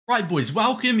Right boys,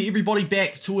 welcome everybody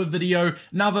back to a video,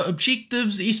 another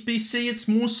objectives SBC. It's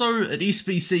more so an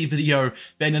SBC video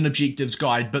than an objectives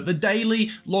guide, but the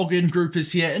daily login group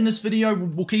is here. In this video,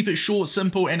 we'll keep it short,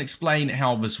 simple, and explain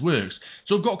how this works.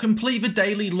 So we've got complete the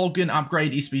daily login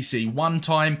upgrade SBC 1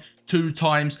 time, 2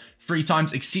 times, 3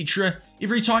 times, etc.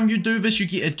 Every time you do this, you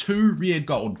get a 2 rare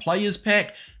gold players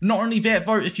pack. Not only that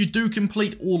though, if you do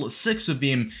complete all 6 of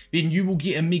them, then you will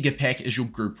get a mega pack as your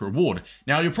group reward.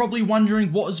 Now you're probably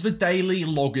wondering, what is the daily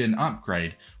login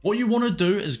upgrade? What you want to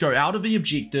do is go out of the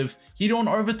objective, head on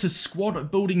over to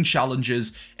squad building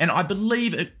challenges, and I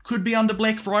believe it could be under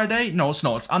Black Friday. No, it's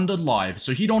not, it's under live.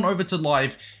 So head on over to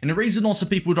live, and the reason lots of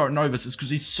people don't know this is because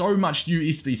there's so much new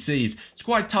SBCs. It's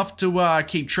quite tough to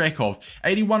keep track of.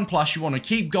 81 plus, you want to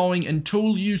keep going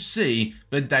until you see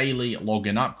the daily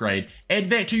login upgrade. Add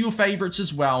that to your favorites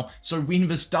as well, so when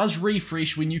this does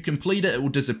refresh, when you complete it, it will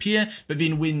disappear, but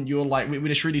then when you're like, when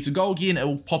it's ready to go again, it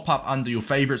will pop up under your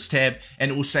favorites tab,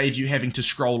 and it will save you having to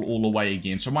scroll all the way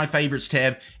again. So my favorites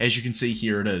tab, as you can see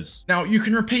here, it is. Now you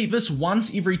can repeat this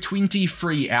once every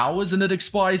 23 hours, and it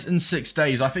expires in 6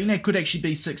 days. I think that could actually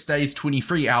be 6 days,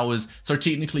 23 hours, so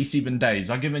technically 7 days.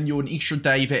 I've given you an extra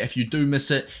day that if you do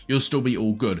miss it, you'll still be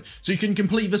all good. So you can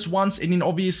complete this once, and then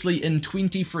obviously in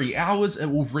 23 hours, it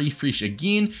will refresh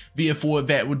again. Therefore,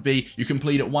 that would be, you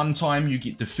complete it 1 time, you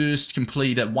get the first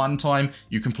complete at 1 time,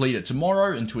 you complete it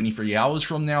tomorrow in 23 hours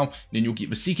from now, then you'll get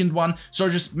the second one. So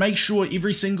just make sure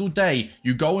every single day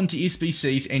you go into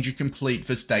SBCs and you complete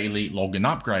this daily login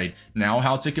upgrade. Now,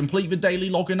 how to complete the daily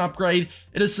login upgrade?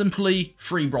 It is simply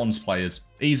 3 bronze players.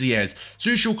 Easy as.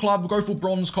 Search your club, go for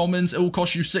bronze commons. It will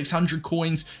cost you 600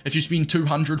 coins if you spend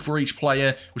 200 for each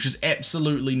player, which is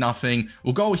absolutely nothing.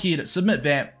 We'll go ahead, submit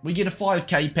that. We get a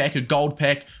 5k pack, a gold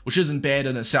pack, which isn't bad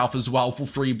in itself as well for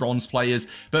 3 bronze players.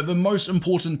 But the most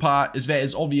important part is that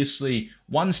is obviously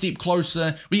 1 step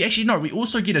closer. We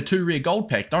also get a 2 rare gold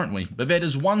pack, don't we? But that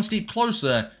is 1 step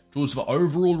closer towards the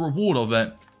overall reward of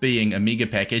it being a mega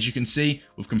pack. As you can see,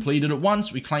 we've completed it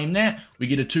once, we claim that, we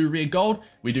get a 2 rare gold,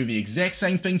 we do the exact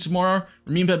same thing tomorrow.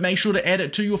 Remember, make sure to add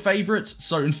it to your favorites,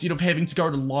 so instead of having to go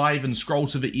to live and scroll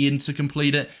to the end to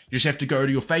complete it, you just have to go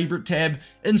to your favorite tab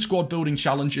in squad building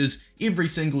challenges every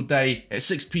single day at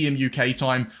 6 PM UK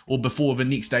time, or before the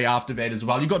next day after that as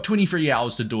well. You've got 23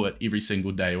 hours to do it every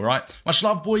single day, alright? Much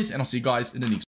love boys, and I'll see you guys in the next